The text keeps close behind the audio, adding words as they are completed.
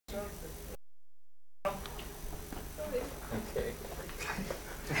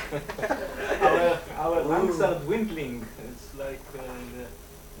our lungs are dwindling. It's like that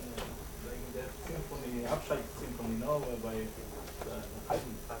symphony, Abstract symphony, no, by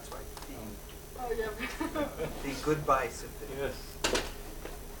Haydn. That's right. Oh yeah. The goodbye symphony. Yes.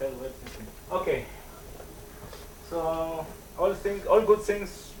 Okay. So all good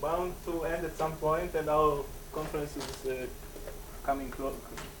things bound to end at some point, and our conference is coming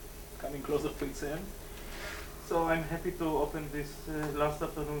closer to its end. So I'm happy to open this last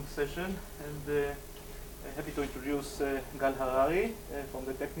afternoon session, and I'm happy to introduce Gal Harari from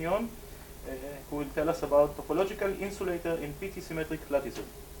the Technion, who will tell us about topological insulator in PT-symmetric lattices.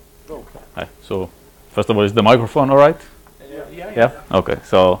 Go. Hi. So, first of all, is the microphone all right? Yeah? Okay.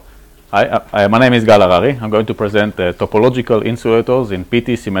 So, my name is Gal Harari. I'm going to present topological insulators in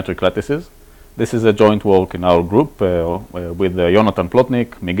PT-symmetric lattices. This is a joint work in our group with Jonathan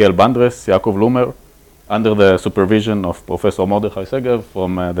Plotnik, Miguel Bandres, Yaakov Lumer, under the supervision of Professor Mordechai Segev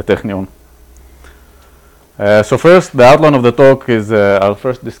from the Technion. So first, the outline of the talk is I'll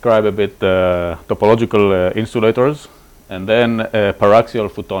first describe a bit topological insulators, and then paraxial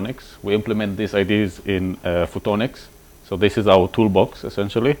photonics. We implement these ideas in photonics. So this is our toolbox,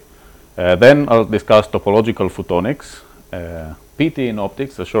 essentially. Then I'll discuss topological photonics, PT in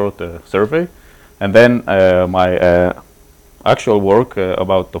optics, a short survey, and then my actual work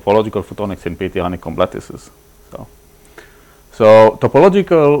about topological photonics in PT honeycomb lattices. So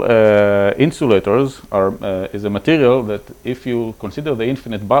topological insulators is a material that, if you consider the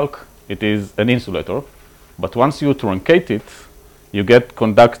infinite bulk, it is an insulator. But once you truncate it, you get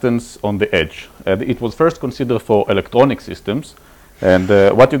conductance on the edge. It was first considered for electronic systems, and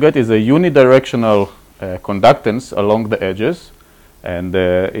what you get is a unidirectional conductance along the edges, and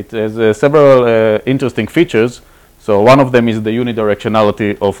it has several interesting features. So one of them is the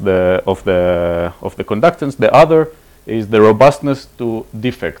unidirectionality of the conductance. The other is the robustness to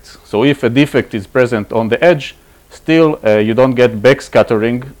defects. So if a defect is present on the edge, still you don't get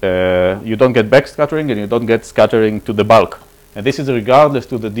backscattering. You don't get backscattering, and you don't get scattering to the bulk. And this is regardless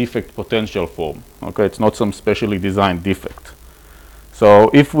to the defect potential form. Okay, it's not some specially designed defect.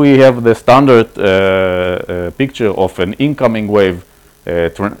 So if we have the standard picture of an incoming wave,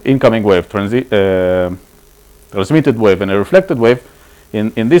 transmitted wave, and a reflected wave,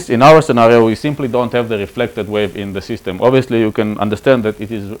 in our scenario, we simply don't have the reflected wave in the system. Obviously, you can understand that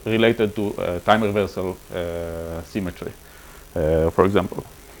it is related to time reversal symmetry, for example.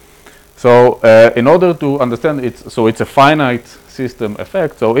 So in order to understand it, so it's a finite system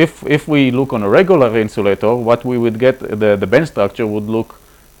effect. So if we look on a regular insulator, what we would get, the band structure would look,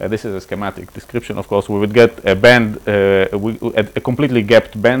 this is a schematic description, of course, we would get a band, a completely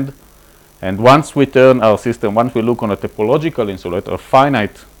gapped band. And once we turn our system, once we look on a topological insulator, a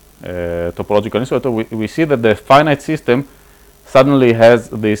finite topological insulator, we see that the finite system suddenly has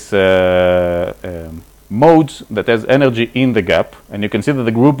this modes that has energy in the gap. And you can see that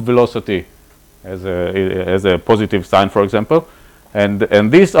the group velocity has a positive sign, for example.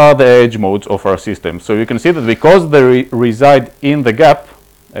 And these are the edge modes of our system. So you can see that because they reside in the gap,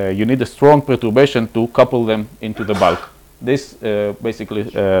 you need a strong perturbation to couple them into the bulk. This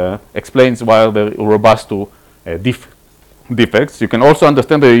basically explains why they're robust to defects. You can also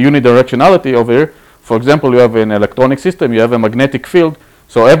understand the unidirectionality over here. For example, you have an electronic system, you have a magnetic field.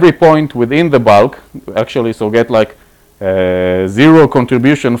 So every point within the bulk actually get like zero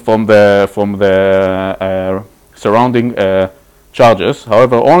contribution from the surrounding charges.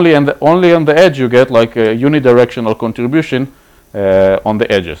 However, only on the edge you get like a unidirectional contribution on the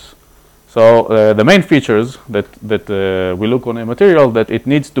edges. So the main features that we look on a material, that it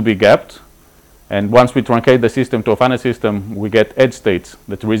needs to be gapped, and once we truncate the system to a finite system, we get edge states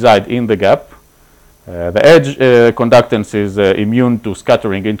that reside in the gap. The edge conductance is immune to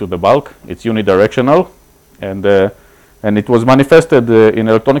scattering into the bulk. It's unidirectional, and it was manifested in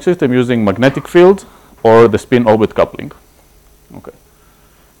electronic system using magnetic field or the spin-orbit coupling. Okay.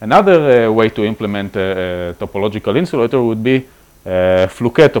 Another way to implement a topological insulator would be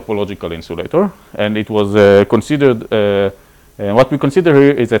Fluke topological insulator, and it was considered, what we consider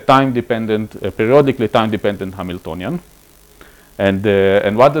here is a periodically time-dependent Hamiltonian.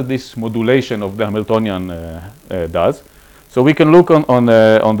 And what does this modulation of the Hamiltonian does? So we can look on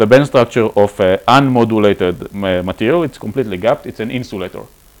the band structure of unmodulated material. It's completely gapped. It's an insulator.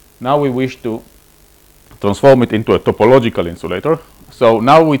 Now we wish to transform it into a topological insulator. So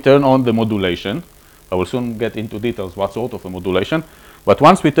now we turn on the modulation. I will soon get into details what sort of a modulation. But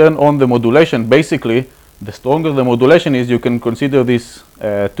once we turn on the modulation, basically, the stronger the modulation is, you can consider these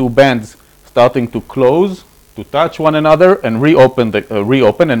two bands starting to close, to touch one another, and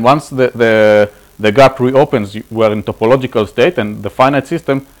reopen. And once the gap reopens, we're in topological state, and the finite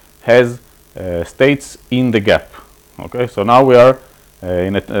system has states in the gap. Okay, so now we are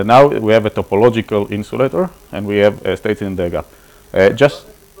now we have a topological insulator, and we have states in the gap. Just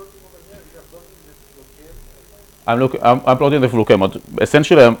I'm plotting the Fluke.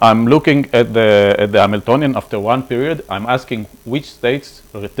 Essentially, I'm looking at the Hamiltonian after one period. I'm asking which states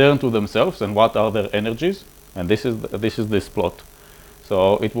return to themselves and what are their energies, and this is this plot.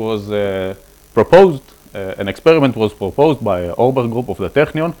 So it was proposed. An experiment was proposed by Orber group of the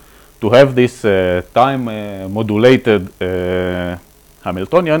Technion to have this time modulated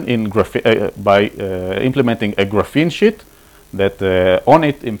Hamiltonian in by implementing a graphene sheet that on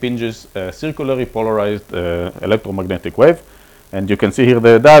it impinges a circularly polarized electromagnetic wave, and you can see here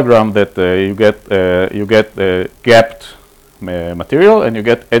the diagram that you get gapped material and you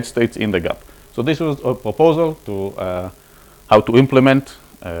get edge states in the gap. So this was a proposal to how to implement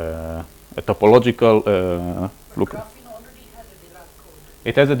a topological look. Graphene already has a Dirac code.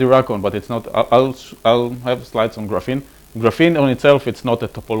 It has a Dirac code, but it's not. I'll have slides on graphene. Graphene on itself, it's not a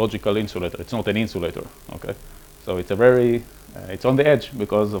topological insulator. It's not an insulator. Okay, so it's a very it's on the edge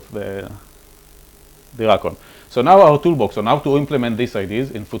because of the Dirac code. So now our toolbox on how to implement these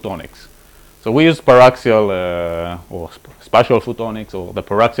ideas in photonics. So we use paraxial or spatial photonics or the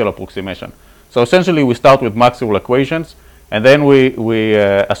paraxial approximation. So essentially, we start with Maxwell equations, and then we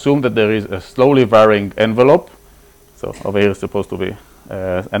assume that there is a slowly varying envelope. So over here is supposed to be,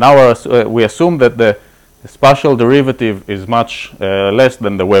 and now we assume that the spatial derivative is much less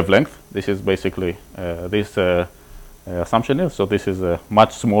than the wavelength. This is basically this assumption here. So this is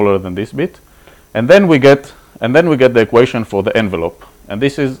much smaller than this bit, and then we get the equation for the envelope. And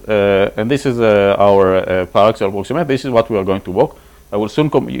this is our paraxial approximation. This is what we are going to work. I will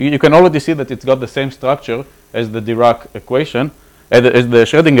soon you can already see that it's got the same structure as the Dirac equation, as the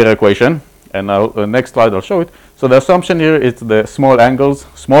Schrödinger equation. And next slide I'll show it. So the assumption here is the small angles,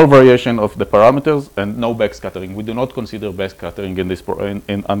 small variation of the parameters, and no backscattering. We do not consider backscattering in this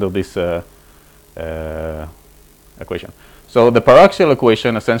under this equation. So the paraxial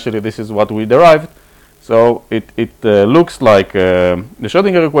equation, essentially, this is what we derived. So it looks like the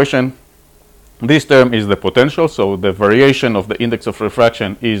Schrödinger equation. This term is the potential. So the variation of the index of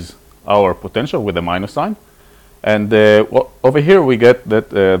refraction is our potential with a minus sign. And over here we get that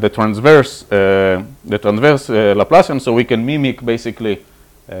the transverse Laplacian. So we can mimic basically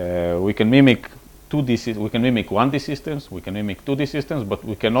we can mimic 2D. We can mimic 1D systems. We can mimic 2D systems, but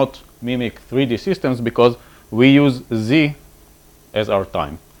we cannot mimic 3D systems because we use z as our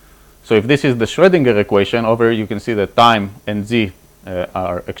time. So if this is the Schrödinger equation, over here you can see that time and z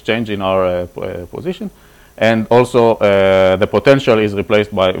are exchanged in our position. And also the potential is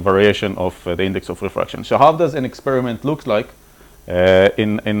replaced by variation of the index of refraction. So how does an experiment look like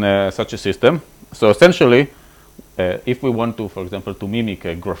in such a system? So essentially, if we want to, for example, to mimic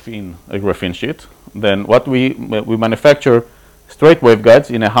a graphene sheet, then what we manufacture straight waveguides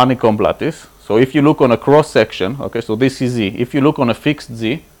in a honeycomb lattice. So if you look on a cross section, okay, so this is z. If you look on a fixed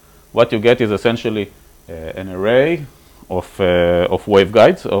z, what you get is essentially an array of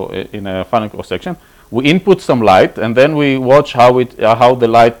waveguides in a final cross section. We input some light, and then we watch how the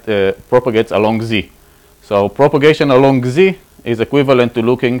light propagates along z. So propagation along z is equivalent to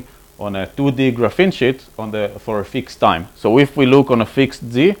looking on a 2D graphene sheet for a fixed time. So if we look on a fixed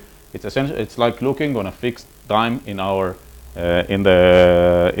z, it's like looking on a fixed time in our in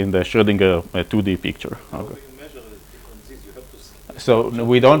the Schrödinger 2D picture. Okay. So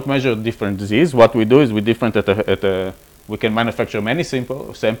we don't measure different z's. What we do is we we can manufacture many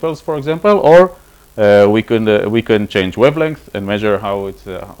samples, for example, or we can change wavelength and measure how it's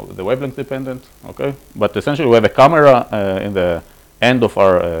the wavelength dependent. Okay, but essentially we have a camera in the end of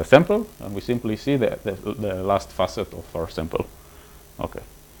our sample, and we simply see the last facet of our sample. Okay.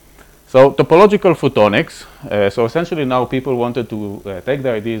 So topological photonics. So essentially now people wanted to take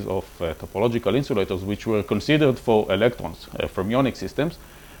the ideas of topological insulators, which were considered for electrons, fermionic systems,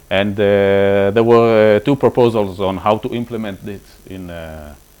 and there were two proposals on how to implement it in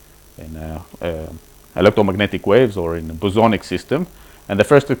electromagnetic waves or in a bosonic system. And the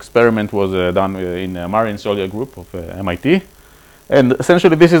first experiment was done in Marian Solya group of MIT. And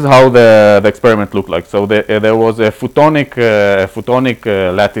essentially, this is how the experiment looked like. So there was a photonic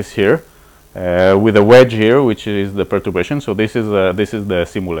lattice here with a wedge here, which is the perturbation. So this is the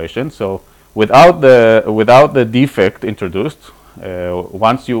simulation. So without the defect introduced,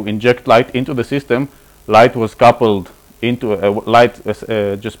 once you inject light into the system, light was coupled into light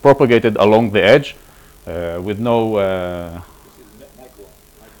just propagated along the edge with no.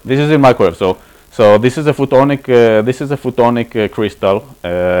 This is in microwave. So this is a photonic crystal.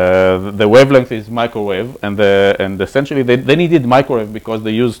 The wavelength is microwave, and essentially they needed microwave because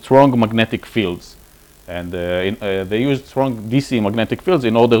they use strong magnetic fields, and they used strong DC magnetic fields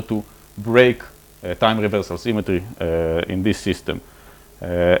in order to break time reversal symmetry in this system.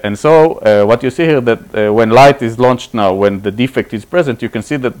 And so what you see here that when light is launched now, when the defect is present, you can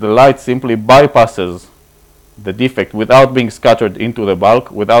see that the light simply bypasses the defect without being scattered into the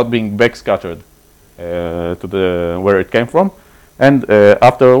bulk, without being back scattered to the where it came from, and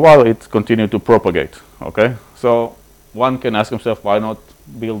after a while it continued to propagate. Okay, so one can ask himself, why not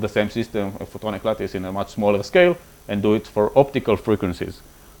build the same system, a photonic lattice, in a much smaller scale and do it for optical frequencies?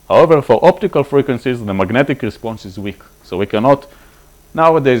 However, for optical frequencies, the magnetic response is weak, so we cannot.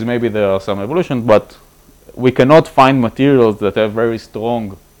 Nowadays, maybe there are some evolution, but we cannot find materials that have very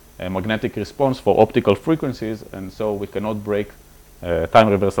strong magnetic response for optical frequencies, and so we cannot break time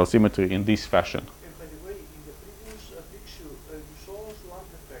reversal symmetry in this fashion. And by the way, in the previous picture, you saw also one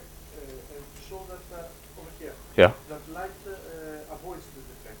defect. You saw that over here, Yeah. that light avoids the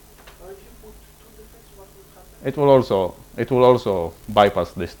defect. Now, if you put two defects, what will happen? It will also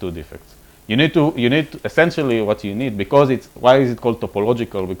bypass these two defects. You need essentially what you need, because why is it called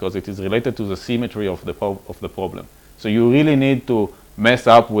topological? Because it is related to the symmetry of the problem. So you really need to mess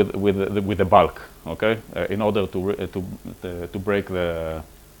up with the bulk, okay, in order to break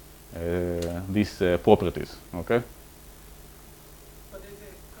these properties, okay. But there's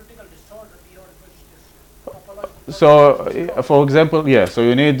a critical disorder beyond which this topological. So, for example, yeah. So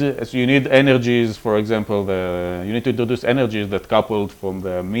you need energies. For example, you need to introduce energies that coupled from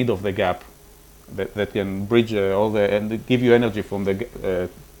the mid of the gap, that can bridge and give you energy from the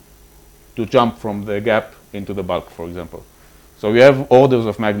to jump from the gap into the bulk, for example. So you have orders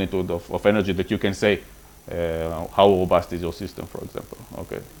of magnitude of energy that you can say how robust is your system, for example.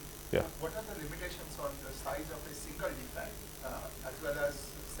 Okay, yeah. What are the limitations on the size of a single defect, as well as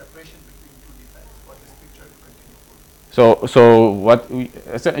separation between two defects for this picture to continue? So what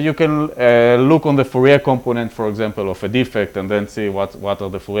you can look on the Fourier component, for example, of a defect, and then see what are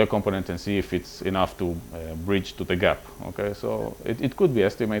the Fourier components, and see if it's enough to bridge to the gap. Okay, so it could be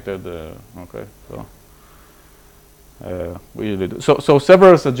estimated. Okay, so. We usually do. So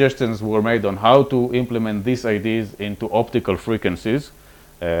several suggestions were made on how to implement these ideas into optical frequencies.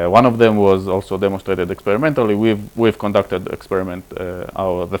 One of them was also demonstrated experimentally. We've conducted experiment.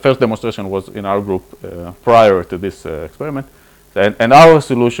 The first demonstration was in our group prior to this experiment, and our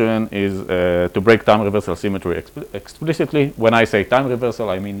solution is to break time reversal symmetry explicitly. When I say time reversal,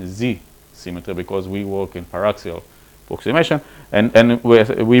 I mean Z symmetry, because we work in paraxial approximation, and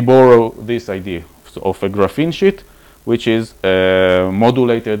we borrow this idea of a graphene sheet, which is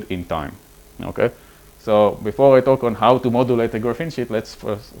modulated in time. Okay, so before I talk on how to modulate a graphene sheet, let's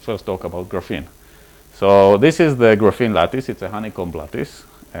first talk about graphene. So this is the graphene lattice. It's a honeycomb lattice,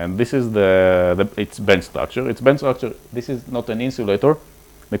 and this is its band structure. Its band structure. This is not an insulator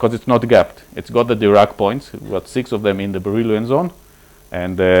because it's not gapped. It's got the Dirac points. We've got 6 of them in the Brillouin zone,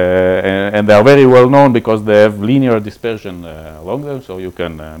 and they are very well known because they have linear dispersion along them. So you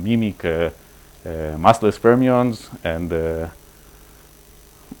can mimic massless fermions, and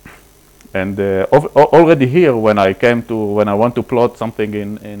already here, when I want to plot something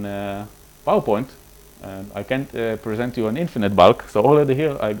in PowerPoint, and I can't present you an infinite bulk. So already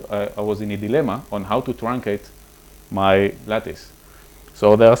here, I was in a dilemma on how to truncate my lattice.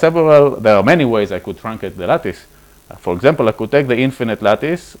 So there are many ways I could truncate the lattice. For example, I could take the infinite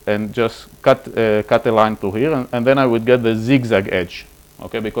lattice and just cut a line through here, and then I would get the zigzag edge.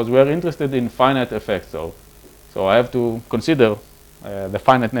 Okay, because we are interested in finite effects, so I have to consider the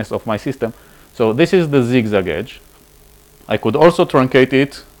finiteness of my system. So this is the zigzag edge. I could also truncate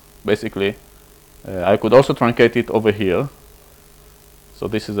it, basically. I could also truncate it over here. So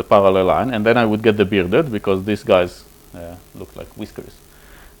this is a parallel line, and then I would get the bearded, because these guys look like whiskers.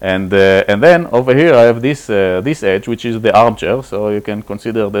 And then over here I have this edge, which is the armchair. So you can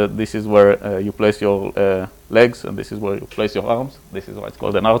consider that this is where you place your legs, and this is where you place your arms. This is why it's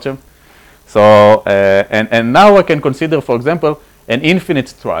called an armchair. So and now I can consider, for example, an infinite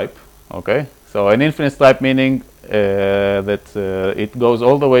stripe. Okay, so an infinite stripe meaning that it goes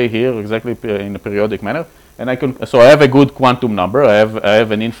all the way here exactly in a periodic manner, and I have a good quantum number. I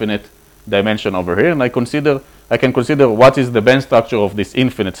have an infinite dimension over here, and I can consider what is the band structure of this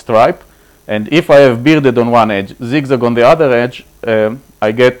infinite stripe, and if I have bearded on one edge, zigzag on the other edge,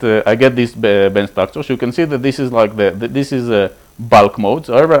 I get this band structure. So you can see that this is like this is a bulk mode.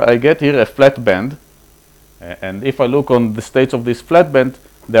 However, I get here a flat band, and if I look on the states of this flat band,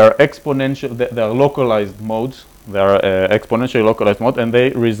 there are exponential. There are localized modes. There are exponentially localized modes, and they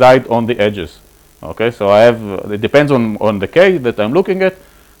reside on the edges. Okay, so I have, it depends on the K that I'm looking at,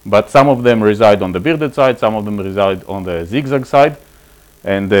 but some of them reside on the bearded side, some of them reside on the zigzag side.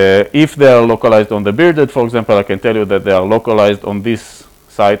 And if they are localized on the bearded, for example, I can tell you that they are localized on these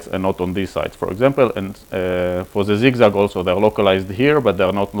sites and not on these sites, for example. And for the zigzag also, they are localized here, but they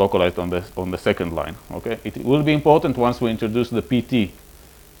are not localized on the second line. Okay, it will be important once we introduce the PT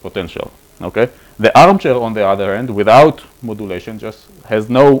potential. Okay, the armchair, on the other hand, without modulation, just has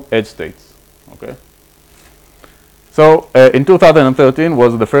no edge states. Okay. So in 2013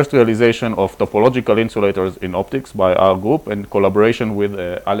 was the first realization of topological insulators in optics by our group in collaboration with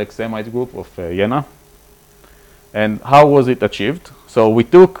Alex Semite's group of Jena. And how was it achieved? So we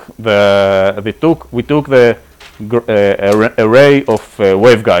took the array of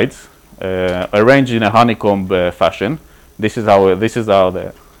waveguides arranged in a honeycomb fashion. This is how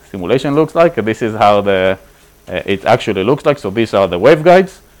the simulation looks like. This is how it actually looks like. So these are the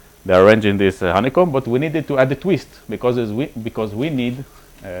waveguides. They are arranged in this honeycomb, but we needed to add a twist because we need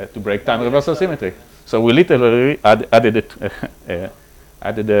to break time reversal symmetry. So we literally added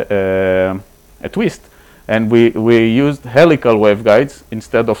a twist, and we used helical waveguides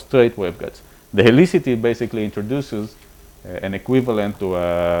instead of straight waveguides. The helicity basically introduces an equivalent to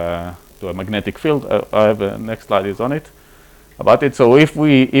a magnetic field. I have a next slide is on it about it. So if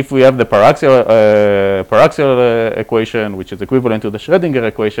we have the paraxial equation, which is equivalent to the Schrödinger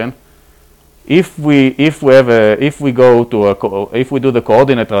equation, if we do the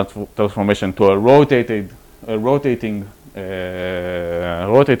coordinate transformation to a rotating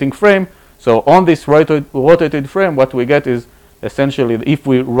frame, so on this rotated frame, what we get is essentially, if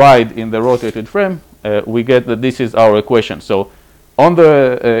we ride in the rotated frame, we get that this is our equation. So on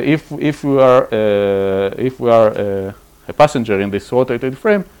the if we are a passenger in this rotated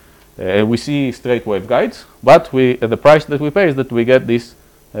frame, we see straight waveguides, but the price that we pay is that we get this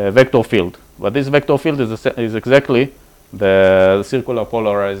vector field. But this vector field is exactly the circular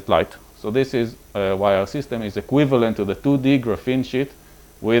polarized light. So this is why our system is equivalent to the 2D graphene sheet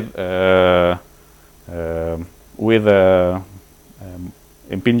with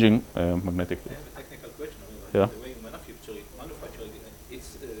impinging magnetic field. I have a technical question. Yeah. The way you manufacture it,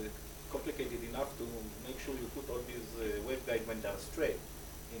 it's complicated enough to make sure you put all these waveguides when they are straight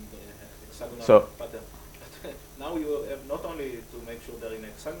in the hexagonal pattern. But now you have not only to make sure they're in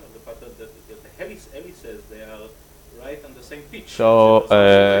hexagonal pattern, that the helices, they are right on the same pitch.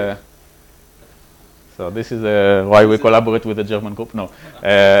 So this is why we collaborate with the German group. No,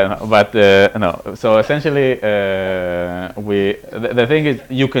 no. So essentially, the thing is,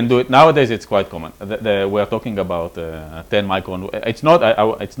 you can do it nowadays. It's quite common. We are talking about 10 micron.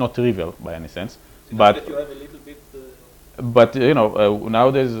 It's not trivial by any sense, but that you have a little bit. But you know,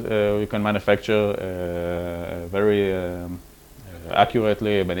 nowadays you can manufacture very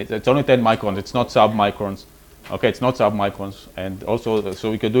accurately. But it's only 10 microns. It's not sub-microns. Okay, it's not sub-microns, and also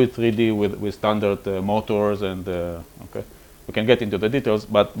so we can do it 3D with standard motors, and okay, we can get into the details.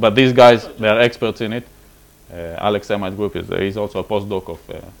 But these guys, they are experts in it. Alex Semite's group is also a postdoc of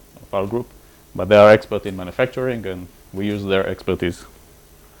our group, but they are experts in manufacturing, and we use their expertise.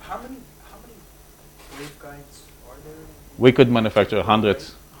 How many waveguides are there? We could manufacture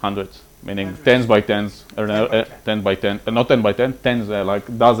hundreds, meaning tens by tens, or 10 by 10, not 10 by 10, tens,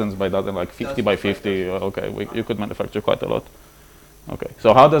 like dozens by dozen, like 50 by 50. Okay, you could manufacture quite a lot. Okay,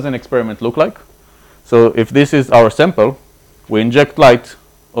 so how does an experiment look like? So if this is our sample, we inject light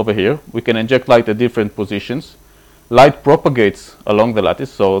over here. We can inject light at different positions. Light propagates along the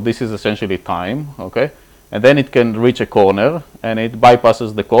lattice, so this is essentially time, okay? And then it can reach a corner, and it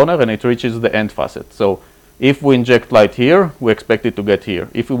bypasses the corner, and it reaches the end facet. So if we inject light here, we expect it to get here.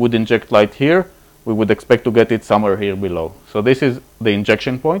 If we would inject light here, we would expect to get it somewhere here below. So this is the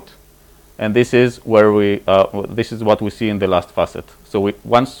injection point, and this is where this is what we see in the last facet. So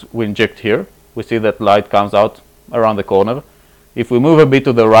once we inject here, we see that light comes out around the corner. If we move a bit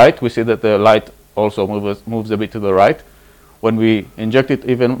to the right, we see that the light also moves a bit to the right. When we inject it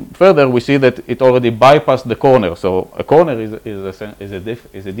even further, we see that it already bypassed the corner. So a corner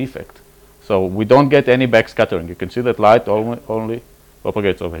is a defect. So we don't get any backscattering. You can see that light only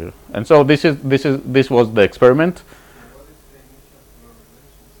propagates over here. And so this was the experiment.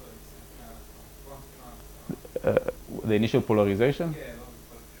 The initial polarization.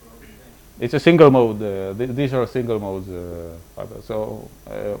 It's a single mode. These are single modes. So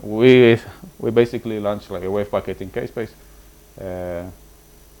we basically launch like a wave packet in K-space,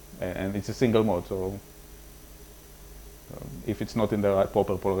 and it's a single mode. So if it's not in the right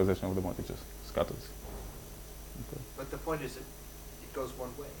proper polarization of the mode, it just scatters. Okay. But the point is, it goes one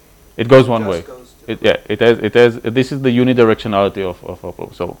way. It goes one way. Goes to Yeah, it has. This is the unidirectionality of our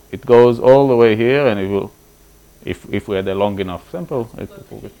problem. So it goes all the way here, and it will, if we had a long enough sample, it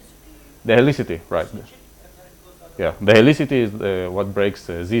will get the helicity, right? Yeah, the helicity is what breaks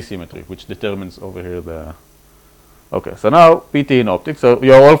Z symmetry, which determines over here the. Okay, so now PT in optics. So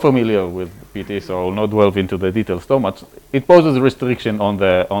you're all familiar with PT, so I'll not delve into the details so much. It poses a restriction on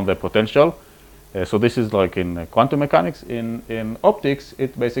the potential. So this is like in quantum mechanics. In optics,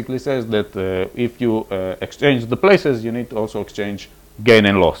 it basically says that if you exchange the places, you need to also exchange gain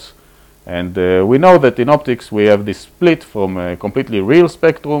and loss. And we know that in optics, we have this split from a completely real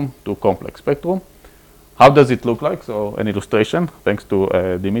spectrum to complex spectrum. How does it look like? So an illustration, thanks to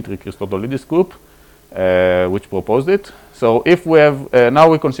Dimitri Christodoulidis' group, which proposed it. So if we have, now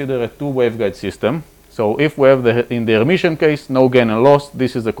we consider a two waveguide system. So if we have, in the Hermitian case, no gain and loss,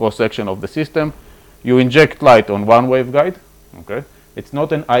 this is a cross-section of the system. You inject light on one waveguide, okay? It's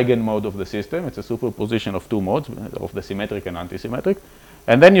not an eigenmode of the system. It's a superposition of two modes, of the symmetric and antisymmetric.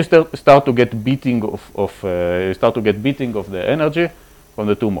 And then you start to get beating of the energy from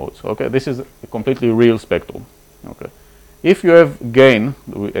the two modes, okay? This is a completely real spectrum, okay? If you have gain,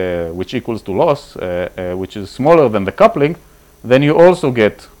 which equals to loss, which is smaller than the coupling, then you also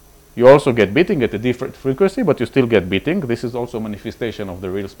get beating at a different frequency, but you still get beating. This is also a manifestation of the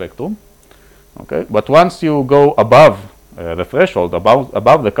real spectrum. Okay, but once you go above the threshold,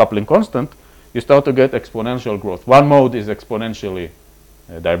 above the coupling constant, you start to get exponential growth. One mode is exponentially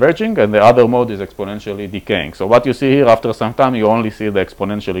diverging, and the other mode is exponentially decaying. So what you see here, after some time, you only see the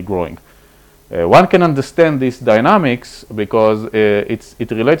exponentially growing. One can understand these dynamics because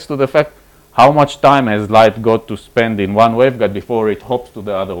it relates to the fact how much time has light got to spend in one waveguide before it hops to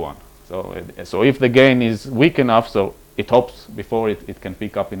the other one. So if the gain is weak enough, so it hops before it can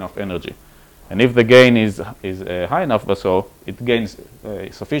pick up enough energy. And if the gain is high enough, so it gains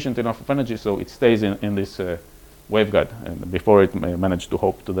sufficient enough of energy, so it stays in this waveguide and before it manages to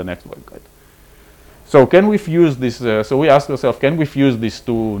hop to the next waveguide. So can we fuse this? So we ask ourselves, can we fuse these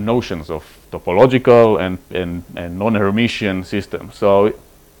two notions of topological and non-Hermitian system? So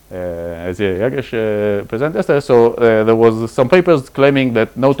as Jagesh presented yesterday, so there was some papers claiming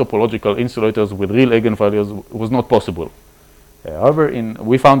that no topological insulators with real eigenvalues was not possible. However,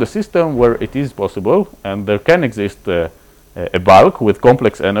 we found a system where it is possible, and there can exist a bulk with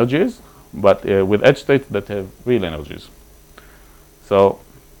complex energies, but with edge states that have real energies. So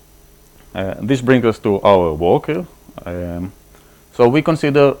this brings us to our work here. So we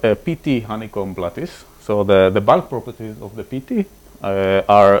consider a PT honeycomb lattice. So the bulk properties of the PT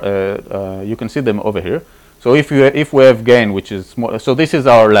are you can see them over here. So if we have gain, which is small, so this is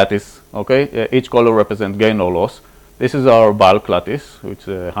our lattice. Okay, each color represents gain or loss. This is our bulk lattice, which is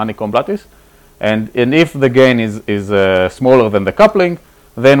a honeycomb lattice, and if the gain is smaller than the coupling,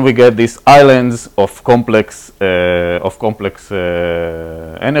 then we get these islands of complex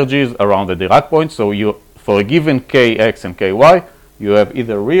energies around the Dirac point. So for a given kx and ky, you have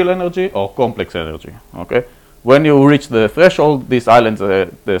either real energy or complex energy. Okay, when you reach the threshold, these islands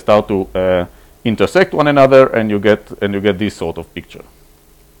they start to intersect one another, and you get this sort of picture.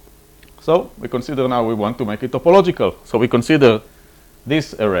 So we consider now we want to make it topological. So we consider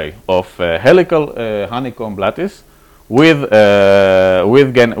this array of helical honeycomb lattice with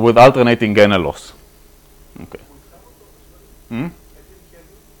alternating gain and loss. Okay.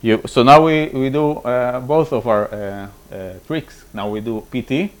 So now we do both of our tricks. Now we do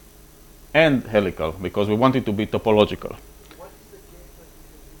PT and helical because we want it to be topological.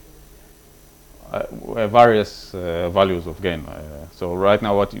 Various values of gain. So right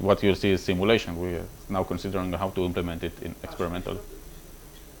now what you'll see is simulation. We are now considering how to implement it in experimental.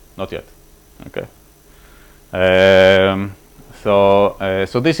 Not yet. Okay. So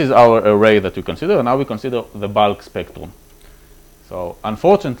this is our array that we consider. Now we consider the bulk spectrum. So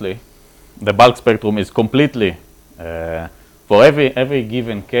unfortunately, the bulk spectrum is completely for every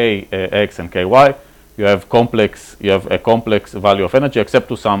given k x and ky. You have a complex value of energy, except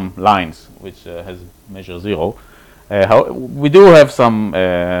to some lines which has measure 0. We do have some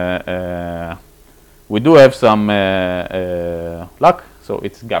luck, so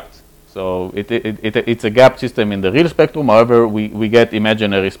it's gapped. So it's a gapped system in the real spectrum. However, we get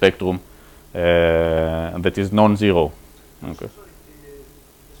imaginary spectrum that is non-zero. Okay. So the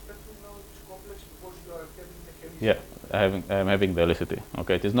spectrum now is complex because you are having the helicity. Yeah. I'm having the helicity.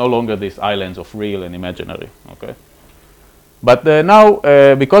 Okay, it is no longer these islands of real and imaginary. Okay, but now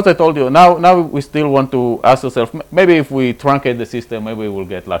because I told you, now we still want to ask ourselves, maybe if we truncate the system, maybe we will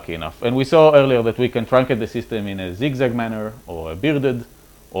get lucky enough. And we saw earlier that we can truncate the system in a zigzag manner, or a bearded,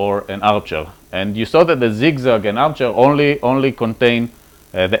 or an archer. And you saw that the zigzag and archer only contain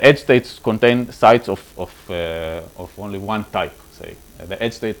The edge states contain sites of only one type, say. The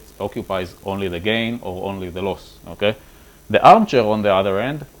edge state occupies only the gain or only the loss, okay? The armature, on the other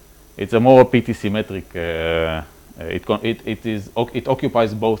hand, it's a more PT-symmetric, it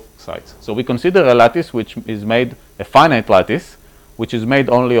occupies both sides. So we consider a lattice which is made, a finite lattice, which is made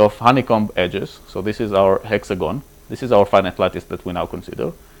only of honeycomb edges. So this is our hexagon. This is our finite lattice that we now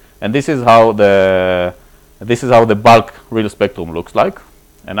consider. And this is how the bulk real spectrum looks like.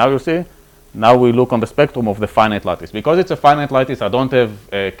 And now you see, now we look on the spectrum of the finite lattice. Because it's a finite lattice, I don't have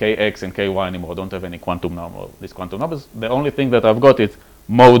kx and ky anymore. I don't have any quantum number. These quantum numbers, the only thing that I've got is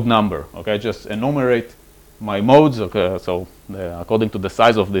mode number. Okay, just enumerate my modes. Okay, so according to the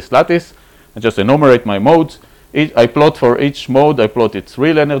size of this lattice, I just enumerate my modes. I plot for each mode. I plot its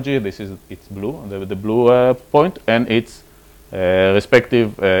real energy. This is its blue, the blue point, and its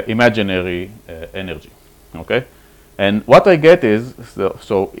respective imaginary energy. Okay. And what I get is,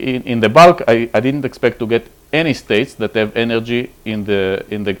 so in the bulk, I didn't expect to get any states that have energy in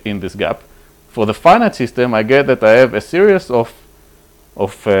this gap. For the finite system, I get that I have a series of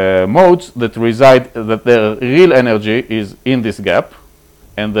modes that reside, that their real energy is in this gap,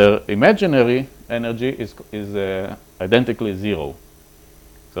 and their imaginary energy is identically 0.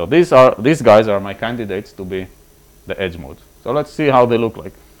 So these guys are my candidates to be the edge modes. So let's see how they look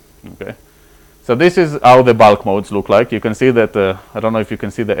like. Okay. So this is how the bulk modes look like. You can see that, I don't know if you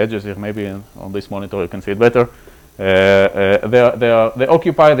can see the edges here, maybe on this monitor you can see it better. They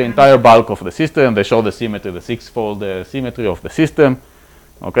occupy the entire bulk of the system. They show the symmetry, the six-fold symmetry of the system.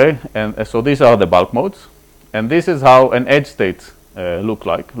 Okay, and so these are the bulk modes. And this is how an edge state looks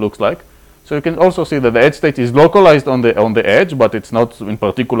like. So you can also see that the edge state is localized on the edge, but it's not in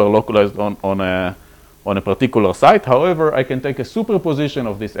particular localized on a particular site. However, I can take a superposition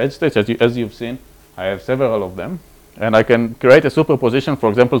of these edge states. As you've seen, I have several of them. And I can create a superposition, for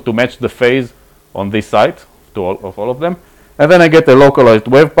example, to match the phase on this site of all of them. And then I get a localized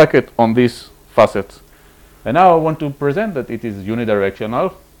wave packet on these facets. And now I want to present that it is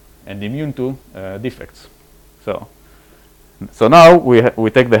unidirectional and immune to defects. So now we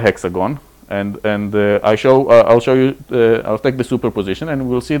take the hexagon, and I'll show you. I'll take the superposition, and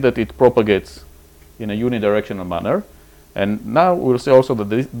we'll see that it propagates in a unidirectional manner. And now we'll see also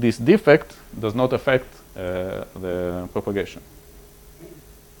that this defect does not affect the propagation.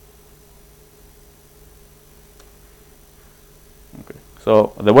 Okay.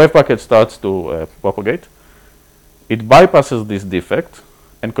 So the wave packet starts to propagate. It bypasses this defect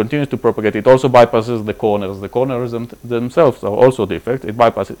and continues to propagate. It also bypasses the corners. The corners themselves are also defect. It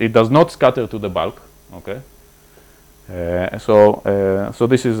bypasses. It does not scatter to the bulk. Okay. So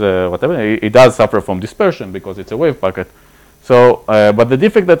this is whatever. It does suffer from dispersion because it's a wave packet. So, but the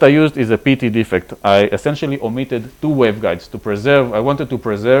defect that I used is a PT defect. I essentially omitted two waveguides to preserve. I wanted to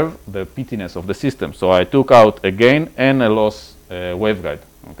preserve the PTness of the system. So I took out a gain and a loss waveguide.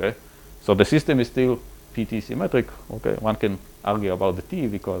 Okay. So the system is still PT-symmetric. Okay. One can argue about the T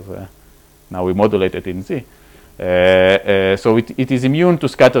because now we modulate it in Z. So it is immune to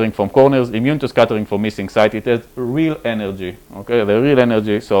scattering from corners, immune to scattering from missing site. It has real energy. Okay. The real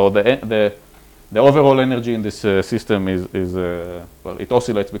energy. So the overall energy in this system is well, it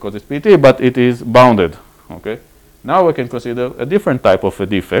oscillates because it's PT, but it is bounded. Okay. Now we can consider a different type of a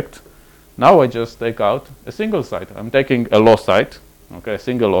defect. Now I just take out a single site. I'm taking a loss site. Okay, a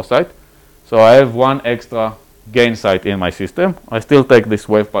single loss site. So I have one extra gain site in my system. I still take this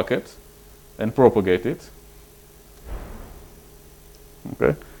wave packet and propagate it.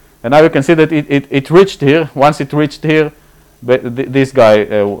 Okay. And now you can see that it reached here. Once it reached here, this guy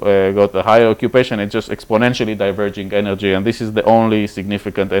got a higher occupation. It's just exponentially diverging energy, and this is the only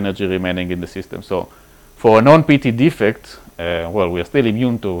significant energy remaining in the system. So for a non-PT defect, well, we are still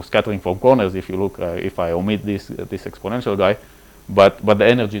immune to scattering from corners if you look, if I omit this exponential guy, but the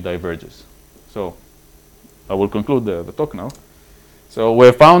energy diverges. So I will conclude the talk now. So we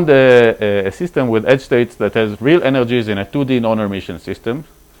have found a system with edge states that has real energies in a 2D non-Hermitian system.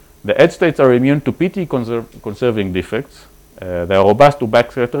 The edge states are immune to PT conserving defects. They are robust to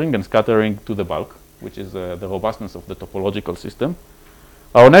backscattering and scattering to the bulk, which is the robustness of the topological system.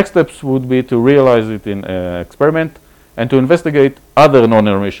 Our next steps would be to realize it in experiment and to investigate other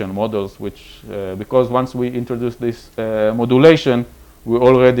non-Hermitian models, which, because once we introduce this modulation, we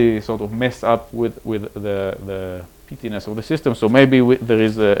already sort of mess up with the PTness of the system. So maybe there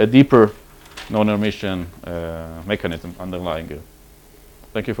is a deeper non-Hermitian mechanism underlying it.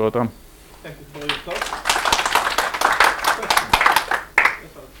 Thank you for your time. Thank you for your talk.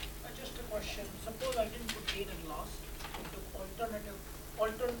 Just a question. Suppose I didn't put gain and loss into alternate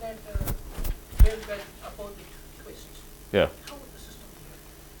waveguide opposite twists. Yeah. How would the system behave?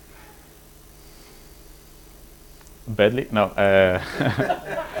 Badly? No. That's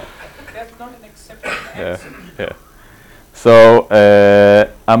not an acceptable Yeah, answer. yeah. So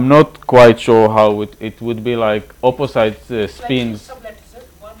I'm not quite sure how it would be like opposite It's like two spins. sublattices,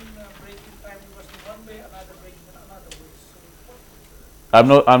 one breaking time reversing one way, another breaking in another way.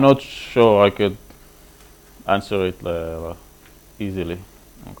 So I'm not sure I could answer it easily.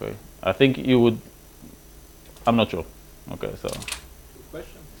 Okay. I think you would. I'm not sure. Okay, so Good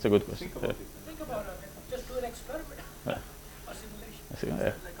question. it's a good question. Think about Yeah. it. think about it. Just do an experiment. Yeah. A simulation. I see,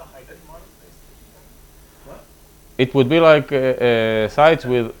 yeah. Like a hidden model based. What? It would be like sites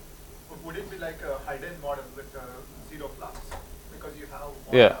with. Would it be like a hidden model with zero flux? Because you have on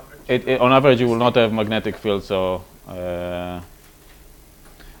Yeah. average On average, you will not have magnetic field, so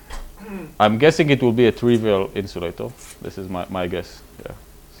I'm guessing it will be a trivial insulator. This is my guess. Yeah.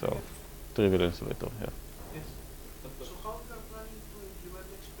 So trivial insulator. Yeah. Yes. So how we are planning to implement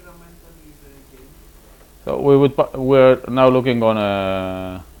experimentally the game? So we're now looking on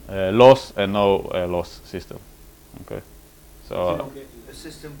a loss and no loss system. Okay. So A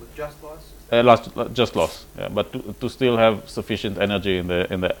system with just loss? just loss. Yeah, but to still have sufficient energy in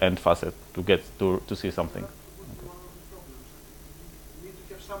the end facet to get to see something. That would be one of the problems. You need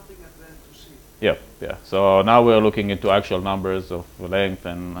to have something at the end to see. Yeah, yeah. So now we're looking into actual numbers of length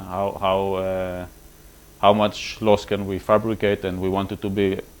and how much loss can we fabricate, and we want it to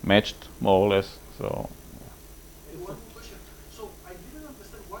be matched more or less. So One more question. So I didn't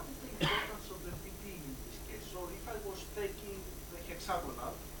understand what is the importance of the PT in this case. So if I was taking the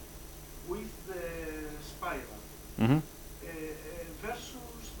hexagonal with the spiral mhm.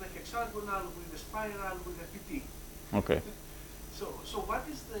 versus the hexagonal with the spiral with the PT. Okay. So what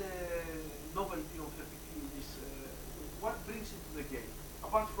is the novelty of the PT in this? What brings it to the game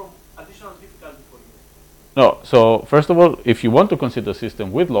apart from additional difficulty for you? No. So first of all, if you want to consider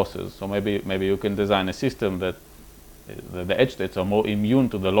system with losses, so maybe you can design a system that the edge states are more immune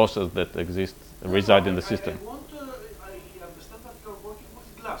to the losses that reside in the system. I understand that you're working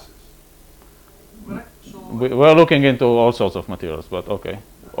with glasses, correct? So We're looking into all sorts of materials, but okay,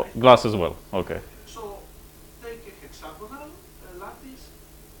 glass as well. Okay. So take a hexagonal lattice,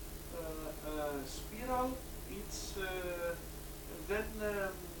 spiral. It's then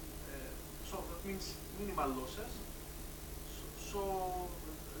so that means minimal losses. So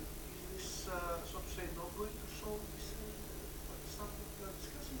is this so to say not going to solve this something we are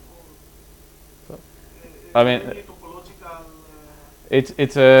discussing, or I mean, maybe a topological?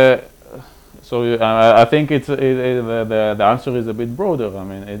 it's a. So I think the answer is a bit broader. I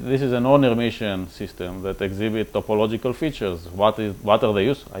mean, this is a non-Hermitian system that exhibit topological features. What are the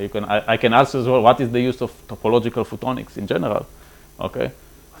use? I can ask as well. What is the use of topological photonics in general? Okay,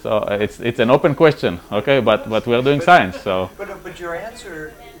 so it's an open question. Okay, but we're doing science, so But your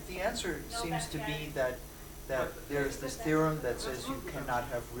answer, the answer seems to be that there's this theorem that says you cannot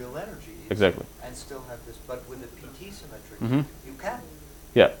have real energy. Exactly. And still have this, but with a PT-symmetric, Mhm. you can.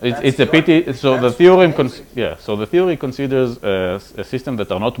 yeah, That's it's a the pity. argument. So the That's theorem, amazing. so the theory considers a system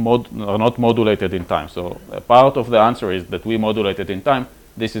that are not modulated in time. So a part of the answer is that we modulated in time.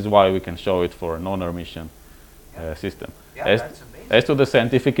 This is why we can show it for a non-Hermitian system. Yeah, As, that's amazing. as to the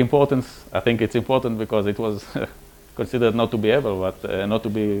scientific importance, I think it's important because it was considered not to be able, but not to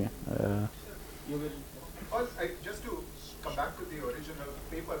be. You will. Just to come back to the original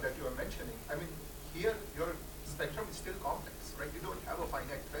paper that you were mentioning, I mean, here your spectrum is still complex, right? You don't have a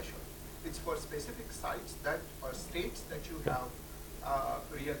finite threshold. It's for specific sites that are states that you have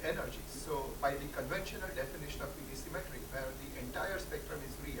real energies. So by the conventional definition of PT-symmetric, where the entire spectrum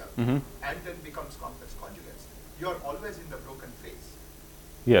is real Mhm. and then becomes complex conjugates, you're always in the broken phase.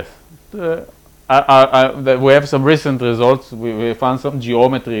 Yes. We have some recent results. We found some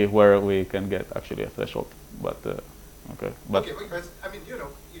geometry where we can get actually a threshold. But okay. But Okay, because I mean, you know,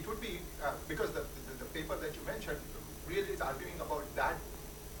 it would be because the paper that you mentioned really is arguing about that,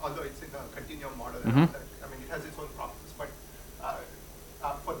 although it's in a continuum model and all that. I mean, it has its own problems. But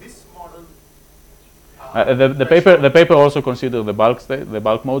for this model, the paper also considered the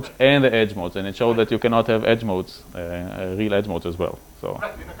bulk modes and the edge modes, and it showed that you cannot have edge modes, real edge modes as well. So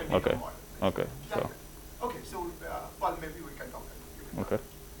right in a continuum okay, model. okay, so Okay, so Paul, maybe we can talk. okay.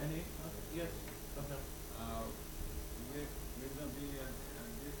 Any? Yes. Doctor. Will there be a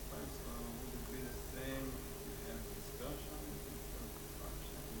difference, or would it be the same dispersion?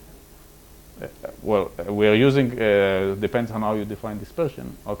 Well, we are using depends on how you define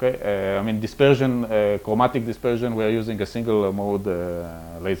dispersion. Okay, I mean dispersion, chromatic dispersion. We are using a single mode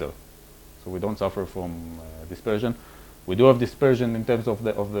laser, so we don't suffer from dispersion. We do have dispersion in terms of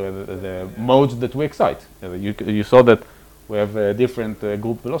the modes that we excite. You saw that we have a different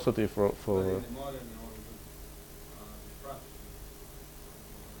group velocity for But in the model, you know,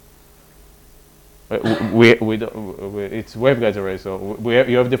 it's waveguides array. So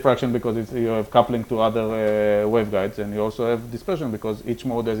you have diffraction because you have coupling to other waveguides, and you also have dispersion because each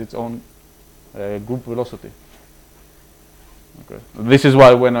mode has its own group velocity. Okay. This is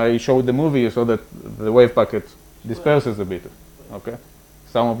why when I showed the movie, you saw that the wave packet disperses a bit. Okay.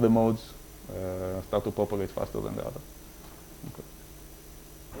 Some of the modes start to propagate faster than the other. Okay.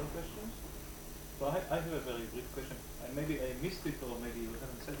 Other questions? So I have a very brief question. Maybe I missed it, or maybe you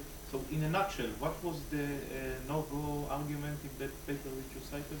haven't said it. So in a nutshell, what was the no-go argument in that paper which you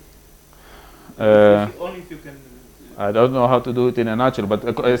cited? Only if you can. I don't know how to do it in a nutshell, but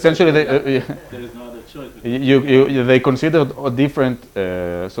essentially there is no other choice. They considered different.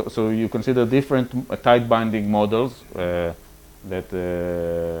 So you consider different tight binding models that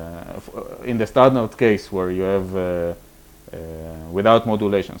in the standard case where you have without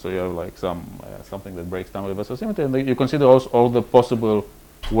modulation, so you have like something that breaks down reverse symmetry, and you consider also all the possible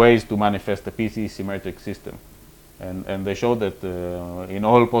ways to manifest a PT-symmetric system, and they show that in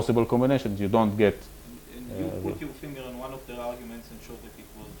all possible combinations you don't get. You put your finger on one of the arguments and showed that it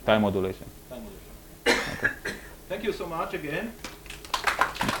was time modulation. Time modulation. Okay. Thank you so much again.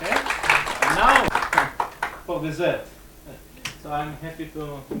 Okay. And now for dessert. So I'm happy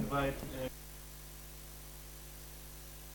to invite.